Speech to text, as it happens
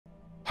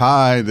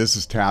Hi, this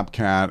is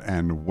Tapcat,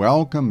 and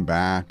welcome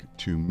back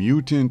to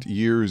Mutant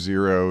Year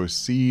Zero,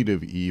 Seed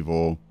of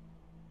Evil.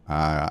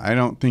 I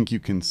don't think you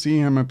can see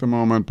him at the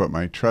moment, but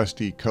my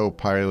trusty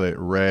co-pilot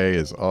Ray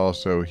is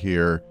also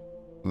here.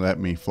 Let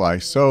me fly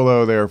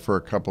solo there for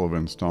a couple of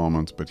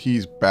installments, but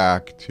he's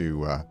back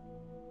to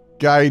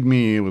guide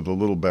me with a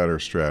little better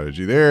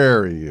strategy.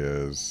 There he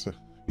is.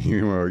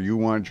 You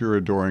want your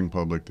adoring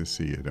public to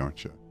see you,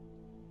 don't you?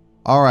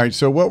 All right,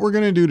 so what we're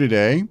going to do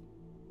today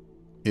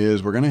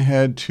is we're going to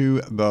head to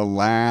the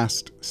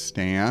last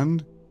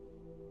stand.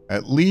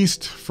 At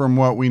least from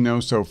what we know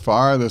so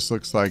far, this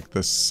looks like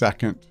the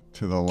second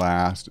to the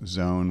last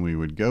zone we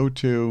would go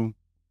to.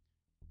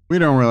 We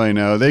don't really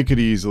know. They could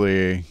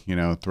easily,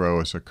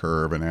 throw us a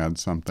curve and add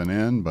something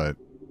in, but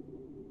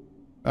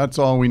that's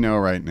all we know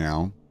right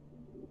now.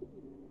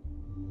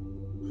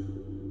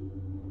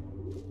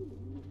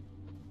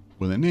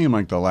 With a name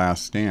like the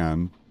last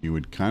stand, you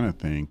would kind of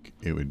think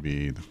it would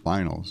be the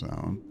final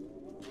zone.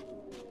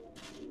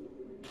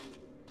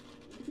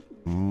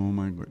 Oh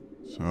my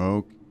goodness.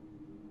 Okay.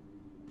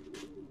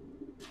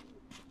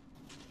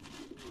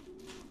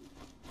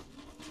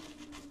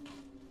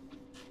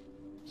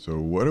 So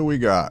what do we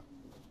got?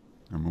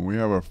 I mean, we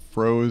have a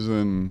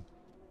frozen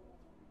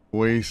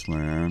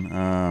wasteland.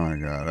 Oh my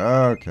god.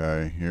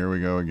 Okay, here we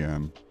go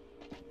again.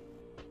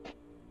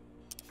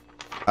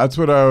 That's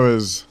what I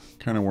was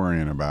kind of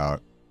worrying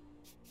about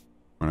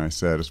when I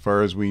said, as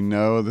far as we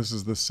know, this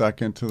is the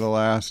second to the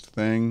last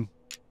thing.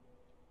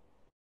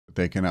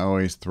 They can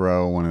always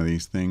throw one of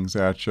these things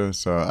at you,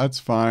 so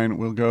that's fine.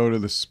 We'll go to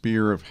the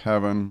Spear of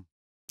Heaven.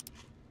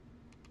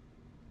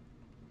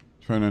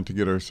 Try not to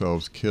get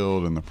ourselves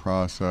killed in the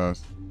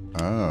process.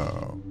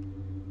 Oh.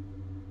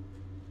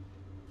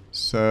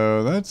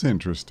 So that's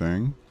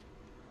interesting.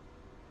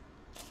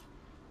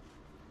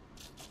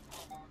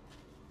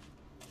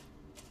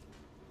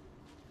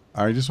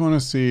 I just want to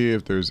see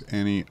if there's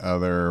any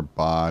other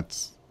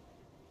bots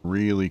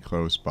really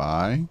close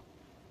by.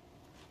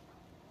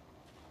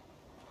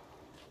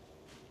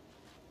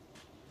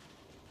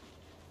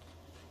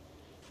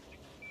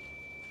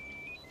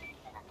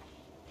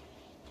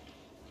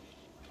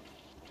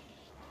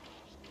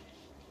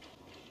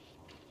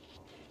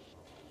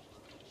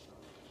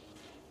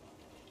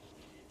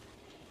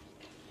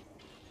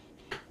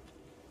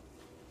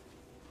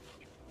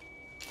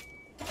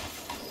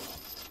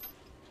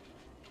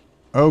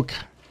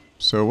 Okay,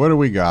 so what do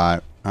we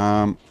got?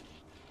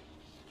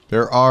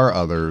 There are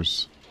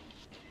others.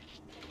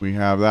 We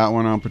have that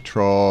one on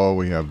patrol.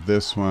 We have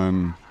this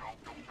one.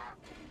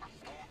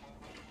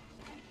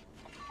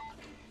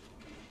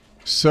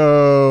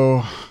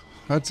 So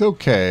that's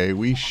okay.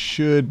 We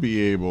should be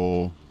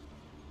able...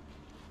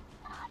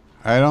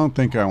 I don't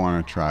think I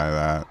want to try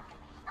that.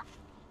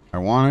 I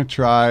want to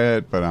try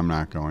it, but I'm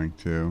not going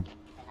to.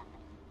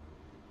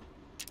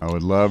 I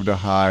would love to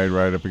hide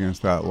right up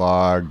against that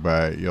log,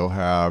 but you'll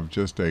have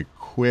just a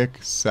quick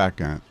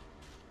second.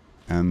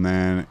 And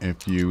then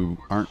if you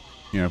aren't,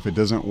 if it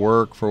doesn't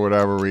work for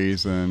whatever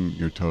reason,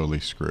 you're totally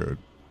screwed.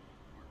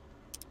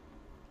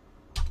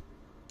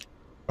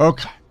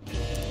 Okay.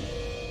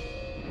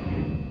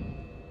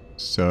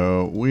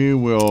 So we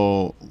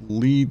will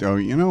lead. Oh,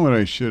 you know what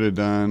I should have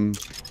done?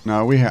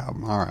 No, we have.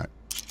 All right.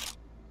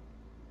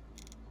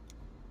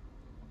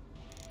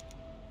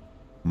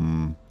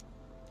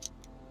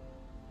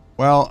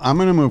 Well, I'm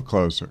going to move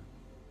closer.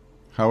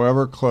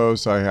 However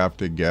close I have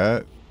to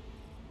get.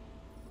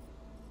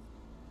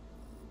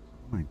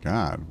 Oh my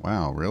god.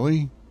 Wow,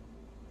 really?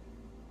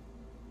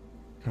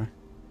 Okay.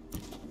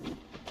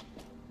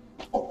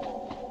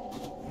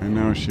 I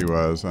know she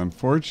was.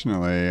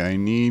 Unfortunately, I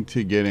need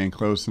to get in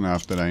close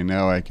enough that I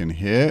know I can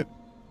hit,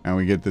 and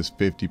we get this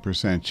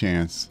 50%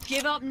 chance.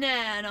 Give up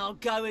now and I'll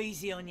go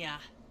easy on ya.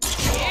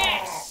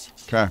 Yes!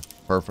 Okay,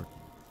 perfect.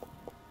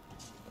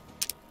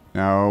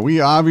 Now,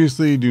 we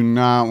obviously do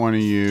not want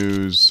to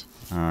use...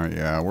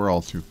 yeah, we're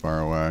all too far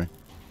away.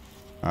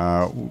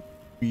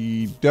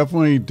 We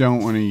definitely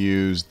don't want to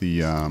use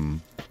the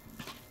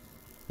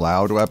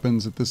loud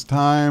weapons at this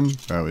time.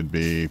 That would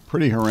be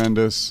pretty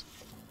horrendous.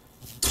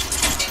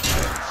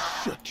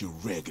 Shut your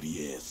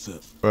raggedy ass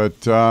up. But,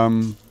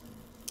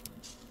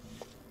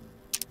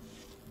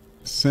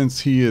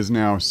 since he is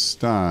now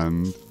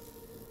stunned,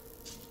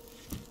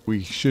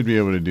 we should be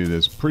able to do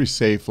this pretty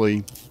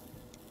safely.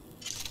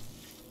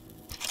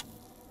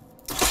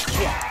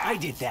 I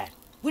did that.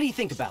 What do you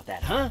think about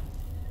that, huh?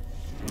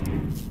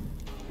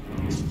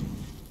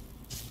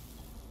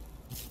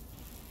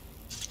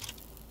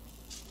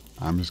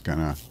 I'm just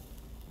gonna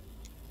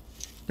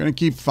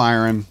keep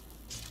firing.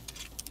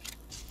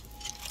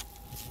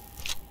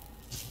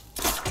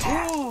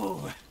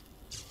 Ooh.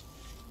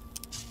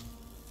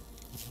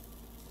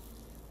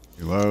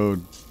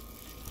 Reload.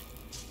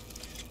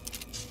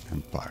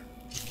 And fire.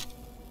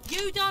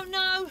 You don't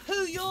know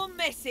who you're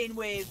messing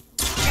with.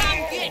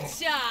 Come get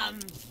some.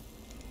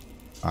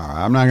 Alright,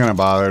 I'm not gonna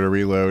bother to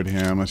reload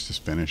him. Let's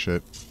just finish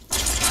it.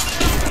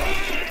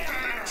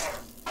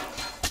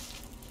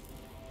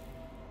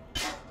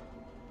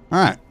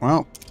 Alright,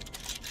 well,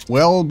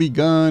 Well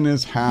begun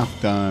is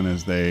half done,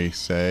 as they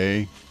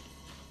say.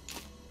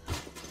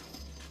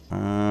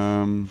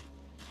 I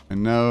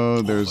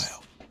know there's...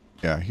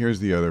 Yeah,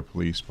 here's the other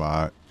police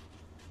spot.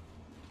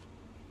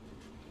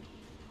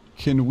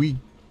 Can we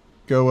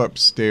go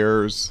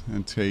upstairs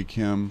and take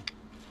him?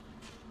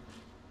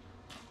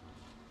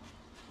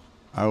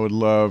 I would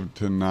love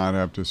to not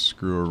have to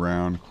screw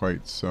around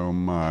quite so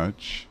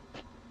much.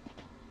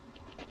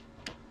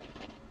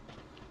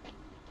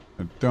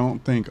 I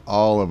don't think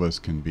all of us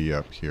can be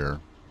up here.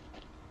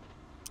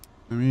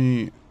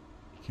 Can't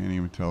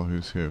even tell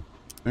who's who.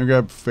 I'm gonna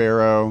grab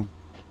Pharaoh.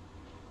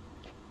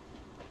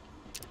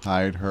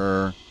 Hide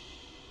her.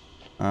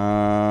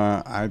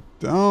 I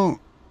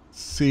don't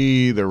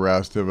see the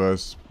rest of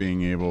us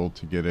being able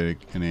to get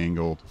an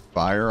angle to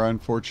fire,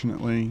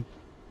 unfortunately.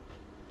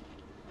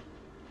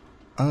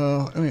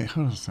 Wait,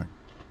 hold on a second.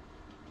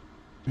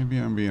 Maybe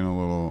I'm being a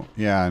little...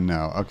 Yeah,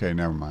 no. Okay,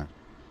 never mind.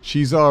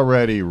 She's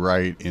already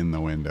right in the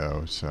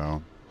window,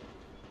 so...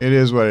 It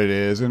is what it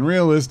is. And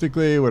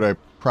realistically, what I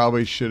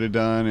probably should have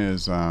done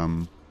is,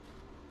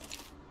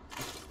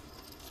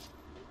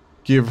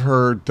 give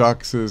her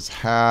Dux's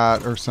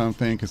hat or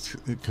something,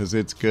 because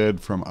it's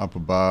good from up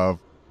above.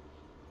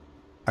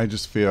 I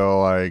just feel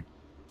like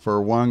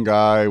for one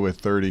guy with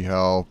 30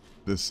 health,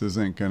 this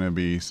isn't going to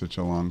be such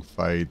a long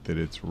fight that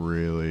it's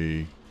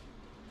really,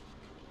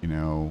 you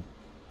know...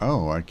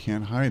 Oh, I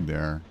can't hide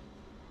there.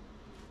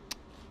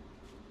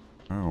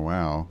 Oh,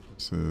 wow.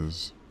 This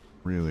is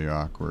really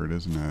awkward,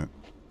 isn't it?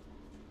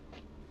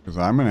 Because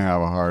I'm going to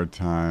have a hard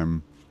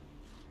time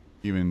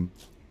even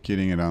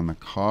getting it on the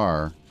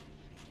car.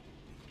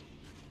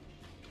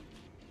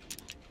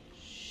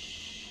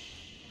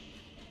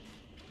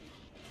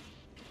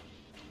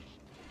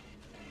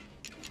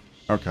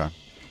 Okay.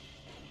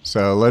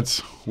 So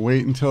let's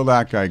wait until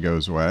that guy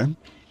goes away.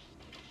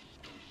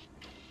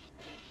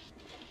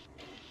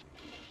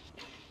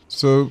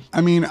 So, I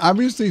mean,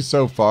 obviously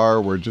so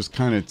far we're just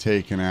kind of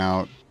taking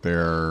out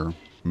their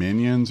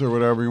minions or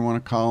whatever you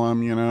want to call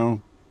them, you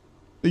know.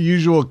 The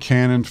usual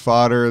cannon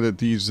fodder that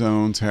these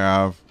zones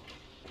have.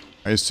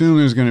 I assume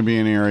there's going to be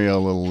an area a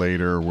little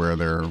later where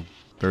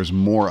there's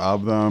more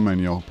of them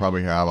and you'll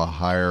probably have a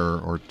higher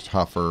or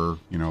tougher,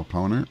 you know,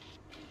 opponent.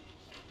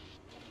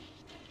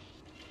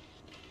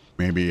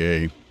 Maybe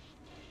a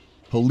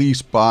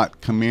police bot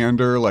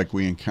commander like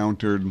we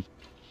encountered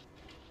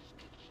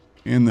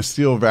in the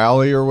Steel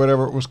Valley or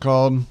whatever it was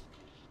called.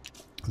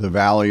 The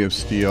Valley of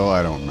Steel,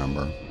 I don't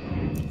remember.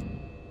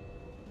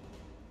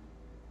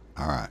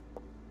 Alright.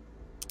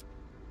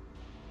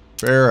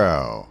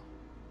 Pharaoh.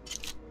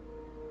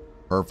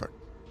 Perfect.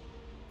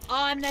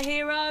 I'm the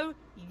hero,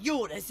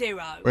 you're the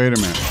zero. Wait a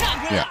minute.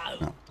 Yeah,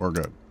 no, we're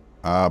good.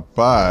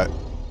 But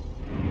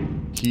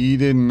he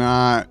did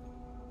not...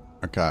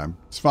 Okay,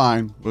 it's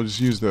fine. We'll just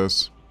use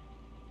this.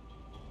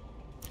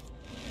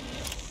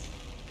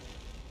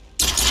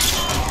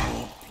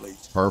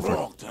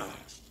 Perfect.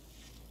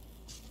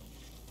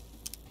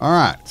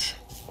 Alright.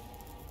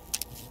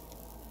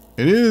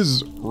 It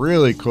is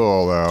really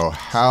cool, though,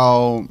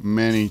 how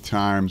many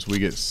times we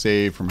get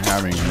saved from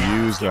having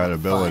used that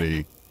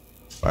ability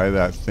by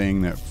that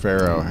thing that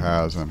Pharaoh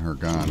has on her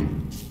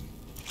gun.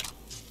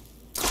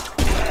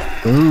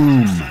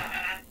 Boom!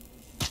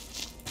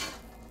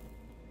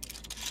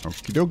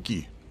 Okie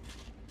dokie.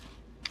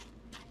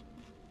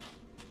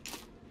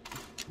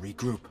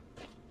 Regroup.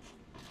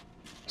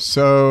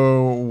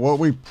 So, what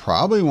we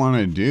probably want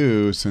to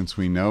do, since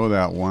we know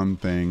that one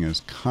thing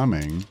is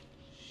coming...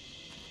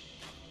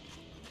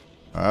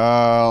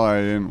 Well,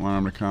 I didn't want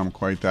him to come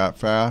quite that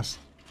fast.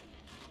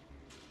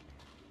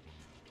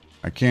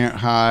 I can't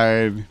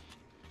hide.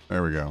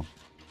 There we go.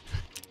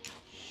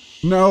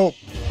 Nope.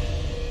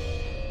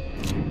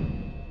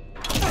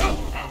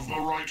 Have the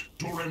right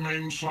to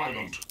remain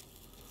silent.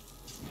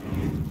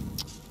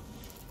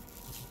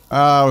 It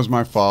was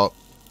my fault.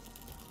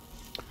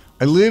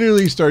 I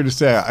literally started to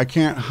say, I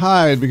can't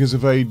hide because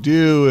if I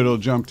do, it'll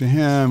jump to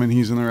him and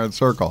he's in the red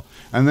circle.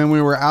 And then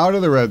we were out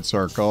of the red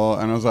circle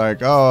and I was like,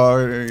 oh,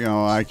 you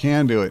know, I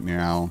can do it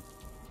now.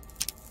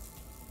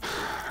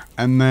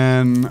 And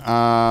then,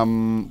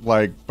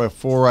 like,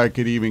 before I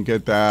could even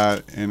get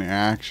that in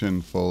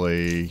action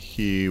fully,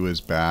 he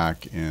was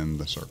back in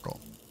the circle.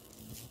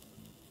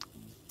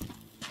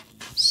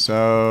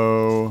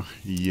 So,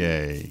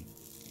 yay.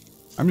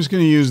 I'm just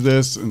going to use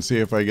this and see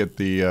if I get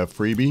the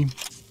freebie.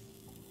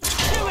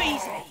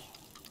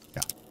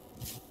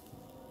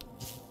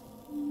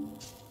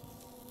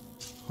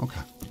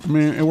 Okay. I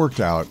mean, it worked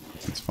out.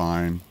 It's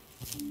fine.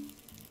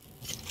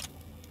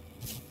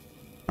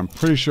 I'm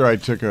pretty sure I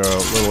took a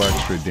little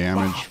extra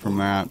damage from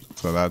that,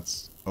 so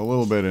that's a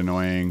little bit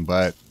annoying.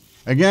 But,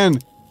 again,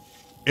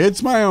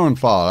 it's my own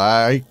fault.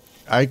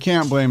 I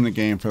can't blame the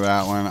game for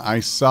that one. I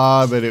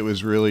saw that it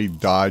was really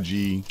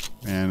dodgy,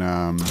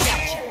 and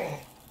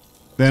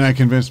then I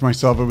convinced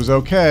myself it was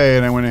okay,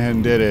 and I went ahead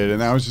and did it. And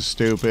that was just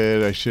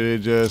stupid. I should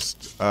have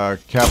just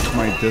kept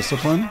my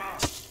discipline.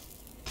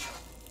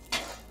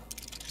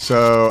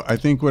 So I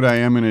think what I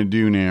am going to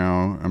do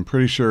now, I'm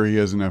pretty sure he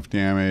has enough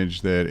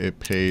damage that it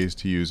pays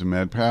to use a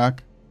med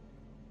pack.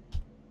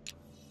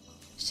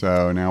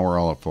 So now we're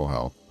all at full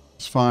health.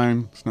 It's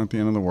fine. It's not the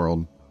end of the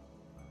world.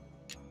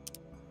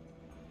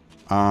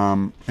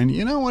 And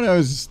you know what I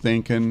was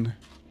thinking?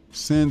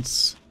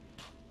 Since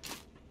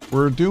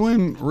we're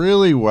doing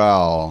really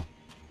well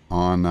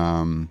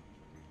on,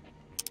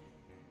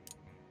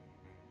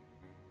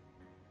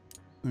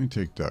 let me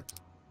take duck.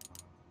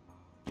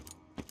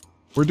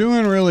 We're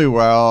doing really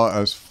well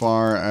as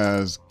far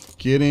as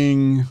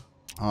getting,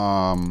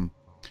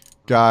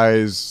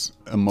 guys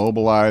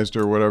immobilized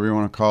or whatever you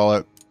want to call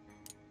it.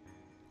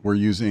 We're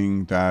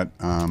using that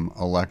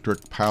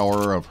electric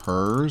power of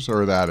hers,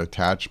 or that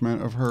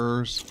attachment of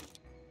hers.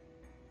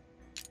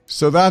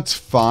 So that's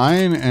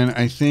fine. And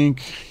I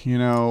think, you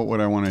know,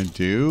 what I want to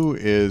do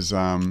is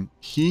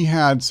he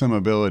had some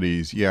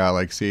abilities. Yeah,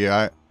 like, see,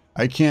 I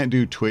can't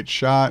do twitch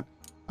shot.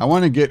 I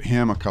want to get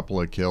him a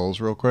couple of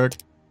kills real quick.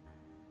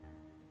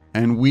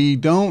 And we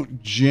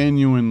don't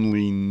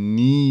genuinely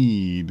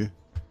need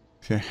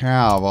to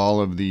have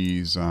all of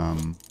these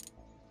yeah,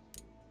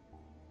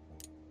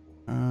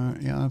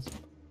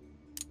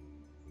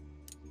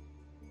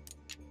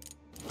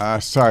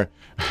 that's... sorry.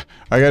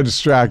 I got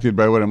distracted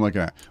by what I'm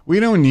looking at. We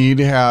don't need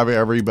to have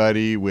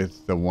everybody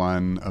with the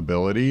one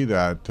ability,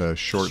 that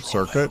short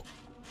circuit.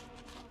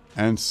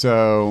 And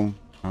so...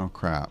 oh,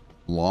 crap.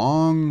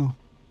 Long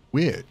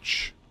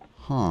witch.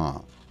 Huh.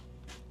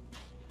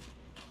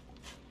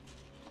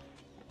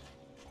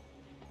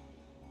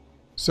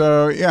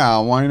 So, yeah,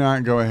 why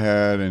not go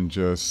ahead and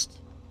just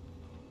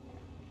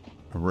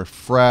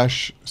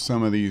refresh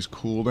some of these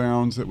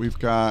cooldowns that we've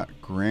got.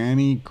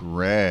 Granny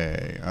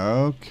Gray.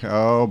 Okay.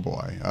 Oh,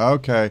 boy.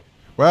 Okay.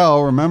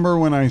 Well, remember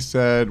when I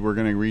said we're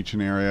going to reach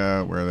an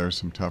area where there's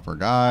some tougher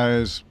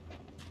guys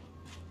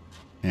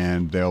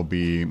and they'll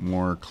be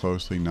more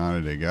closely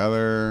knotted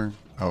together?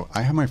 Oh,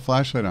 I have my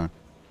flashlight on.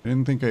 I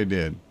didn't think I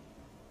did.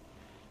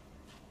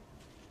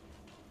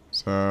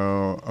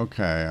 So,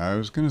 okay. I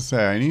was going to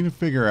say I need to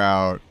figure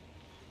out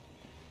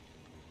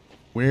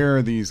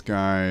where these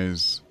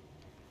guys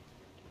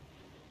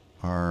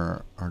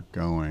are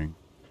going.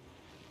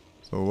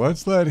 So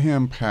let's let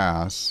him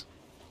pass.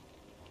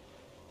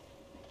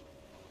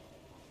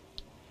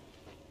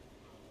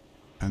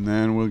 And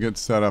then we'll get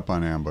set up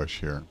on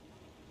ambush here.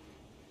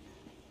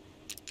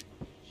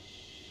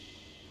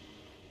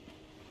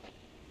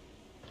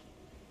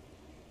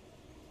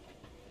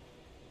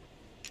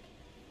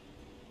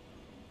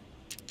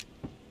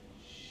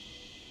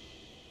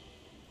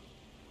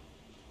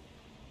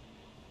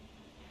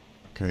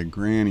 Okay,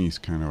 Granny's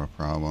kind of a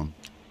problem.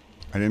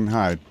 I didn't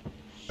hide.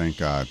 Thank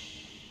God.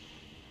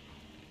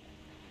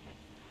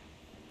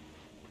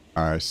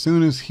 Alright, as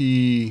soon as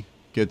he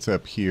gets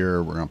up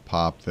here, we're going to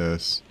pop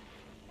this.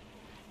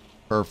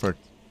 Perfect.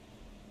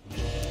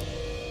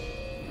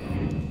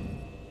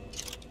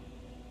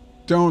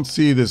 Don't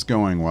see this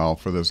going well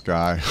for this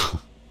guy.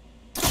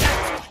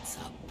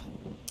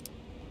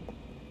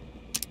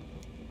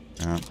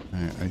 Yeah,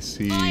 I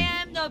see.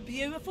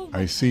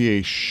 I see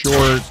a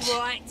short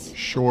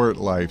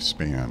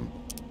lifespan.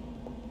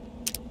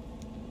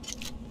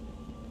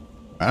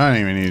 I don't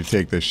even need to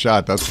take this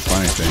shot. That's the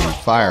funny thing. The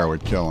fire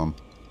would kill him.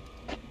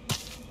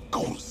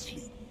 Go to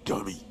sleep,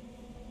 dummy.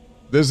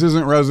 This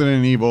isn't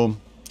Resident Evil.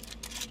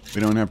 We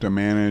don't have to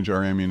manage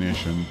our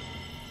ammunition.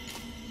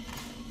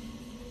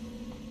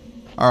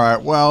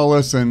 Alright, well,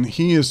 listen.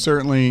 He is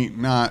certainly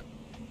not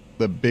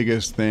the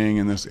biggest thing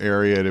in this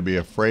area to be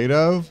afraid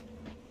of.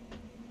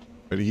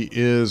 But he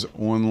is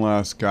one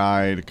less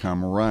guy to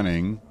come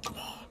running.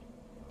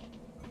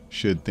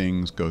 Should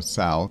things go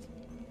south.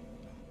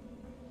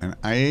 And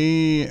I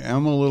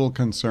am a little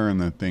concerned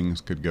that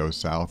things could go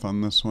south on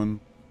this one.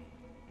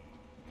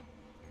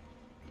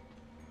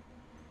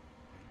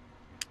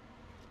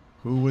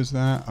 Who was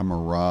that? A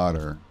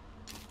marauder.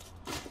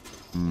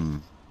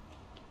 And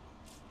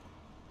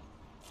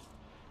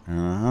a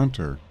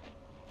hunter.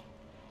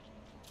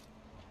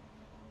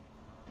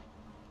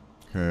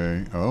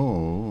 Okay.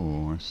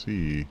 Oh, I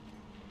see.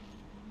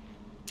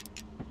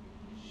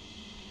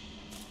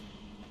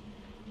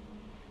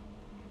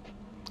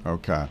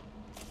 Okay.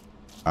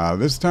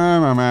 This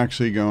time I'm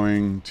actually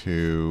going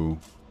to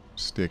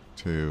stick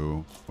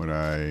to what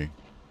I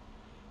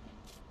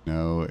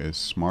know is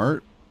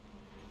smart.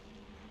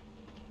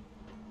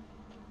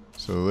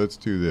 So let's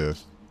do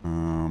this.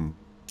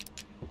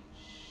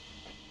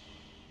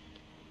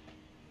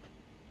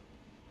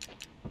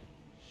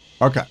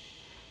 Okay.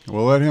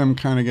 We'll let him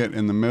kind of get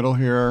in the middle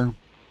here.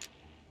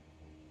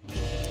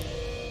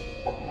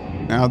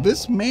 Now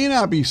this may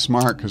not be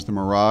smart because the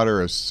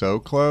Marauder is so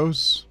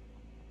close.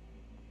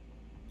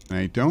 And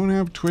I don't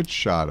have Twitch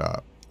shot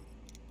up.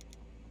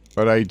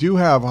 But I do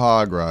have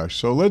Hog Rush.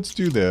 So let's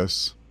do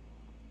this.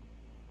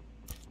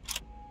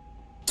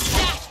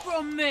 That's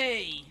from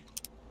me.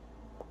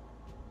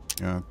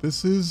 Yeah,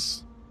 this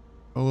is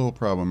a little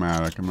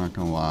problematic. I'm not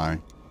going to lie.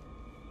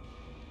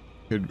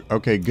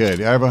 Okay,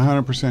 good. I have a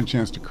 100%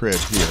 chance to crit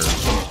here.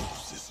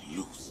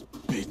 Loose,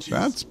 bitches.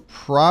 That's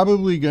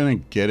probably going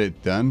to get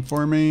it done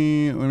for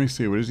me. Let me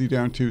see. What is he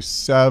down to?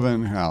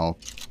 7 health.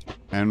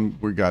 And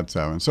we got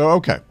 7. So,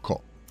 okay,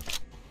 cool.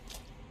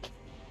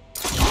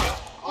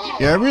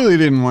 Yeah, I really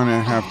didn't want to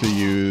have to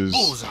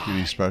use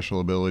any special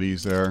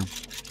abilities there.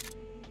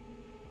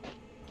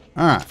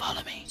 Alright.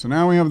 So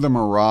now we have the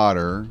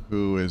Marauder,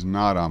 who is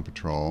not on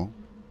patrol.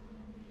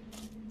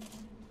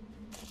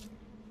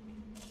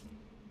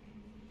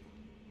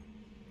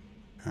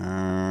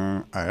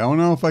 I don't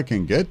know if I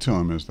can get to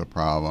him is the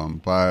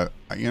problem, but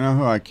you know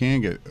who I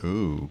can get?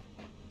 Ooh.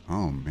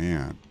 Oh,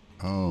 man.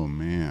 Oh,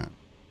 man.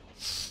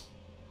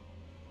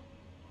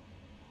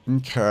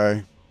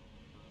 Okay.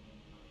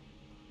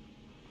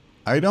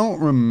 I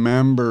don't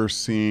remember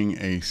seeing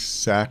a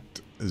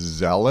sect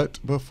zealot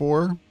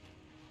before.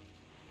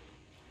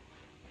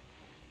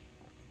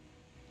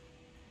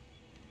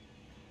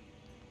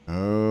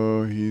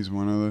 Oh, he's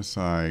one of the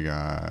Psy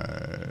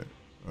guys.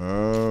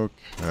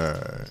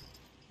 Okay.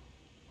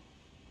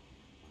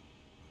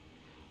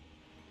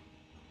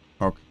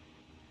 Okay.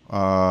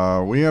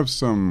 We have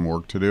some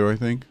work to do, I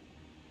think.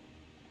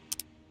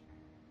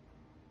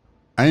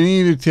 I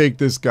need to take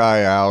this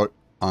guy out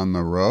on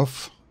the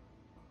roof.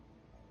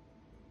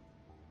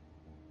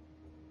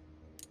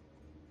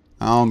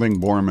 I don't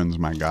think Borman's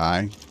my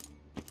guy.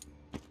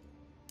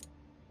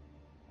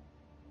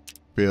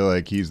 Feel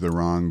like he's the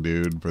wrong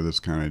dude for this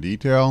kind of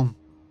detail.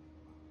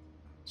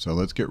 So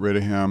let's get rid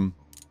of him.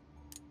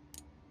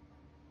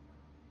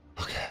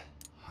 Okay.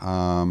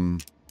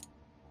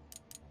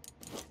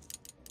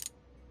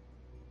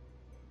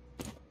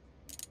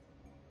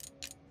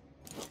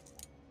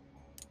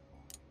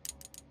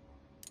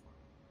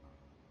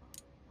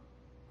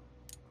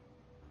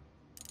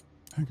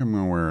 I think I'm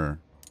going to wear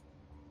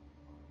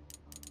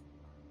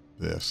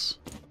this.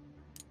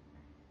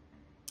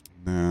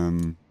 And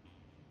then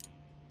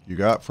you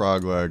got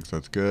frog legs.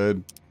 That's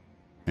good.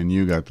 And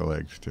you got the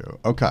legs too.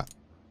 Okay.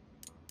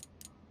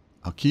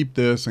 I'll keep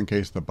this in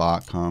case the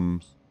bot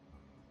comes.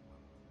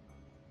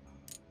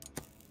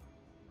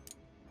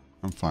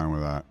 I'm fine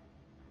with that.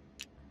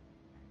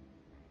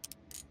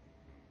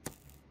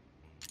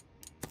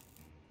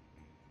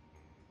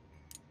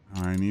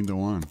 Oh, I need the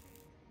one.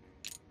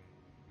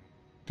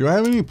 Do I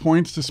have any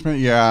points to spend?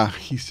 Yeah,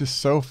 he's just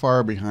so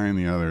far behind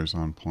the others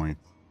on points.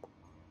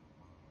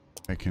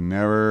 I can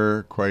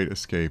never quite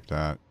escape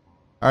that.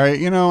 Alright,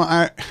 you know,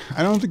 I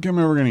don't think I'm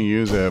ever going to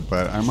use it,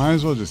 but I might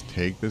as well just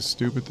take this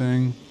stupid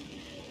thing.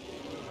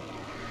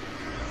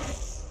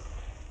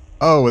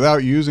 Oh,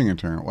 without using a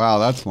turn. Wow,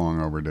 that's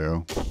long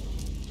overdue.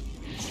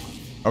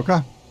 Okay.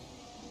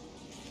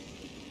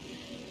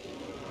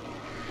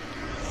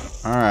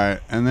 Alright,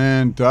 and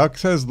then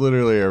Dux has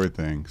literally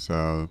everything,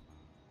 so...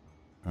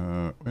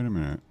 wait a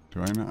minute.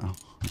 Do I know?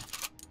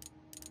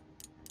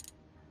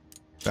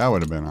 That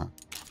would have been on.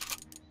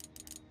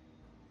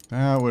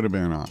 That would have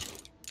been on.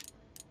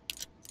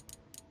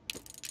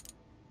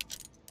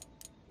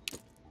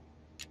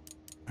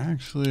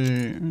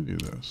 Actually, let me do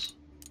this.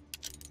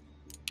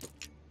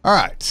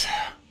 Alright.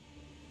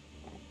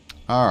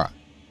 Alright.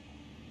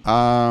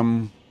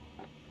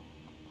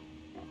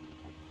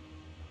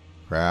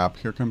 Crap.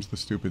 Here comes the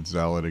stupid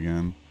zealot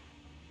again.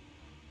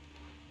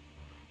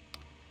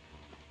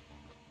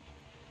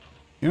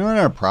 You know what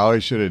I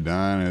probably should have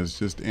done is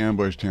just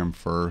ambushed him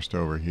first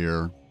over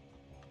here.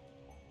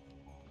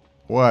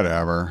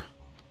 Whatever.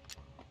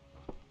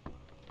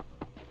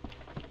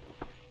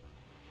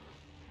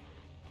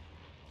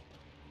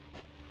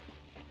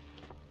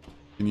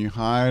 Can you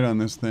hide on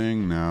this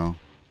thing? No.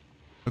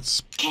 Let's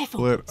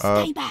split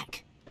up. Stay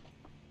back.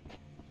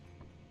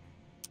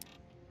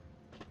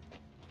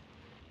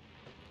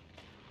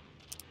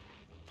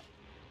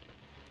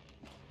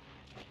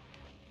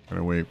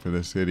 Gotta wait for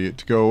this idiot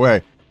to go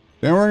away.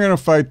 Then we're gonna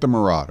fight the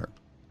Marauder.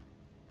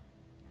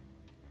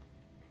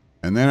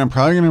 And then I'm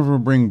probably gonna have to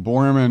bring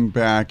Borman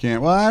back in.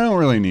 Well, I don't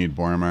really need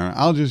Borman.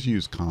 I'll just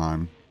use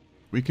Khan.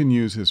 We can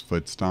use his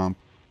foot stomp.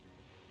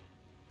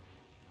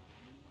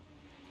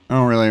 I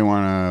don't really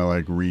want to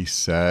like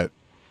reset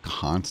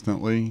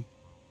constantly.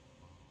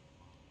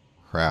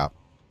 Crap.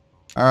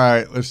 All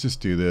right, let's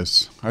just do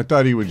this. I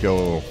thought he would go a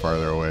little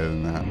farther away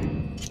than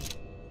that.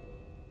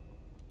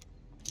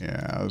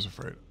 Yeah, I was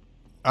afraid.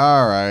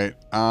 All right.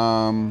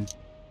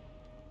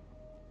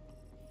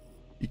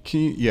 You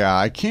can't. Yeah,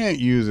 I can't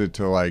use it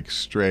to like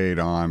straight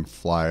on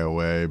fly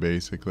away,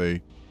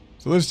 basically.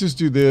 So let's just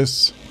do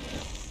this.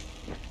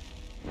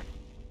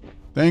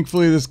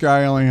 Thankfully, this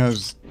guy only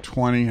has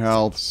 20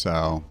 health,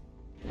 so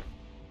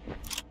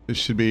this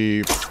should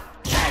be a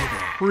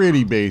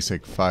pretty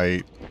basic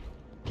fight.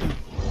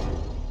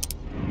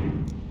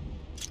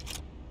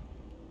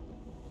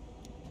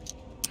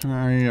 Can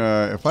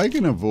I, if I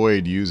can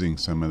avoid using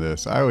some of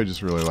this, I would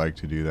just really like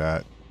to do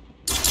that.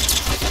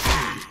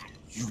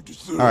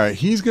 Alright,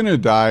 he's gonna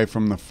die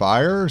from the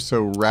fire,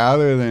 so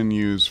rather than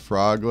use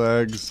frog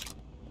legs,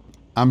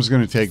 I'm just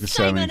gonna take the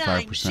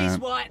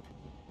 75%.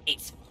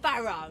 It's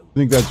Pharaoh. I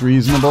think that's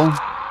reasonable.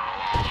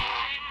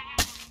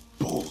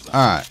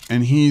 Alright,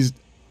 and he's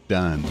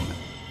done,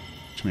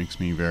 which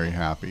makes me very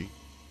happy.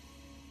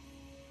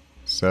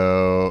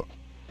 so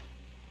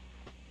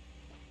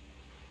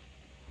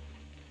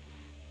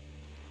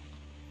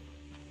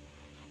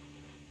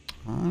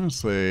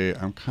honestly,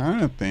 I'm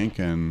kind of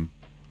thinking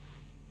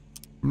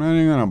I'm not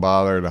even gonna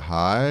bother to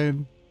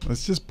hide.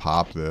 Let's just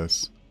pop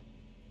this.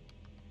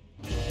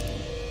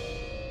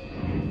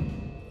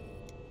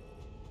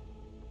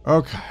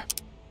 Okay,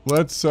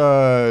 let's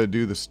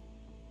do this.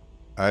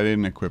 I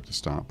didn't equip the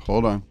stomp.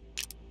 Hold on.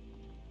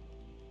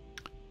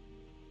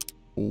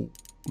 Hold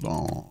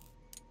on.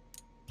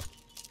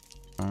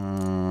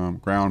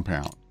 Ground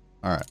pound.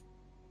 All right.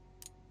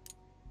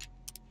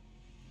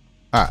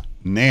 All right,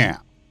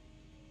 now.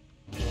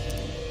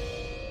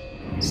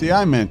 See,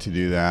 I meant to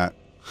do that.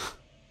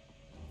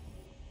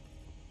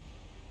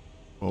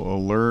 Well,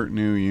 alert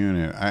new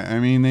unit. I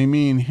mean, they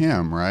mean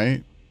him,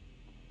 right?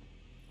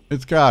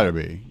 It's gotta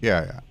be.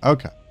 Yeah.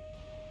 Okay.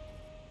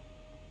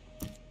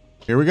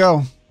 Here we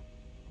go.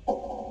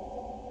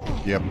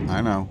 Yep,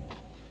 I know.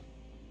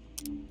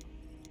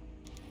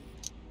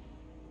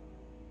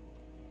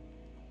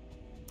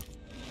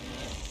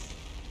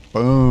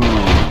 Boom.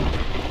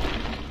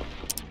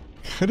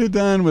 Could have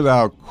done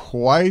without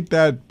quite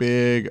that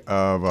big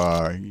of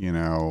you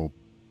know,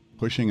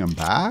 pushing him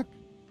back.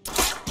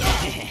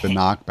 The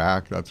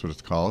knockback, that's what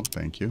it's called.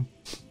 Thank you.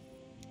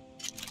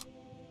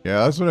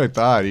 Yeah, that's what I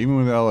thought. Even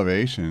with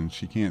elevation,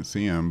 she can't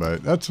see him,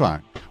 but that's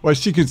fine. Well,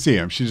 she can see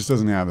him. She just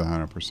doesn't have the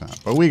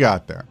 100%. But we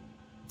got there.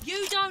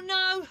 You don't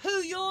know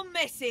who you're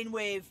messing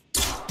with.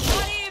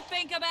 What do you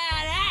think about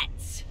that?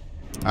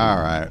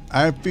 All right.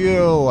 I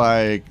feel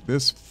like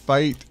this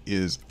fight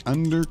is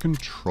under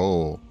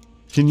control.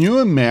 Can you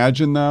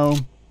imagine, though,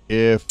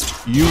 if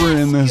you were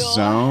in this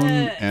zone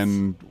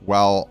and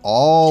while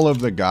all of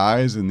the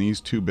guys in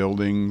these two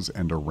buildings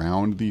and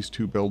around these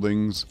two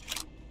buildings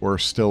were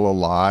still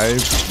alive,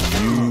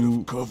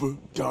 Cover,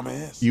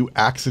 dumbass. you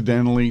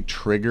accidentally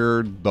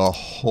triggered the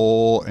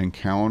whole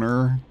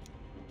encounter?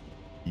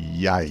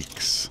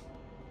 Yikes.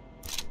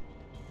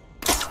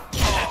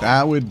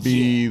 That would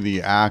be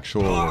the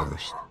actual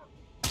worst.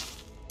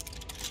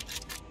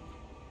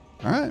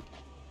 All right.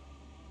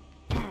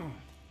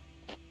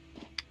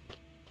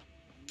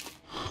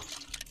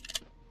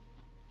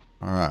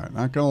 All right,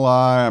 not gonna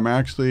lie, I'm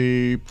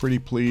actually pretty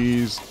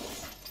pleased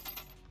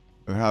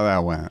with how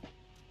that went.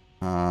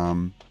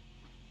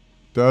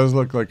 Does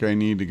look like I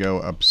need to go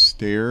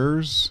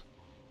upstairs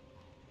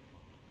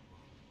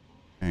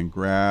and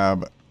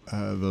grab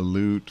the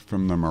loot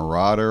from the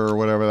Marauder or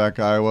whatever that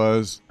guy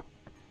was.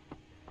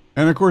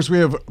 And of course, we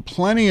have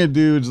plenty of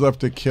dudes left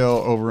to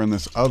kill over in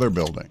this other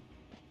building.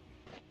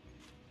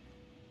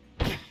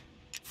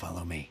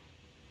 Follow me.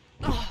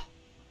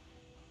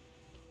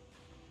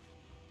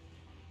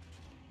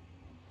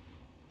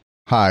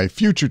 Hi,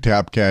 Future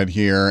Tapcat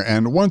here,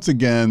 and once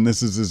again,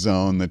 this is a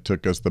zone that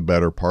took us the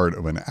better part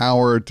of an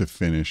hour to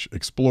finish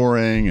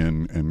exploring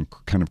and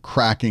kind of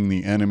cracking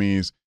the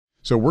enemies.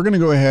 So we're going to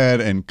go ahead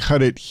and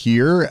cut it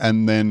here,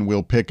 and then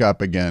we'll pick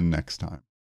up again next time.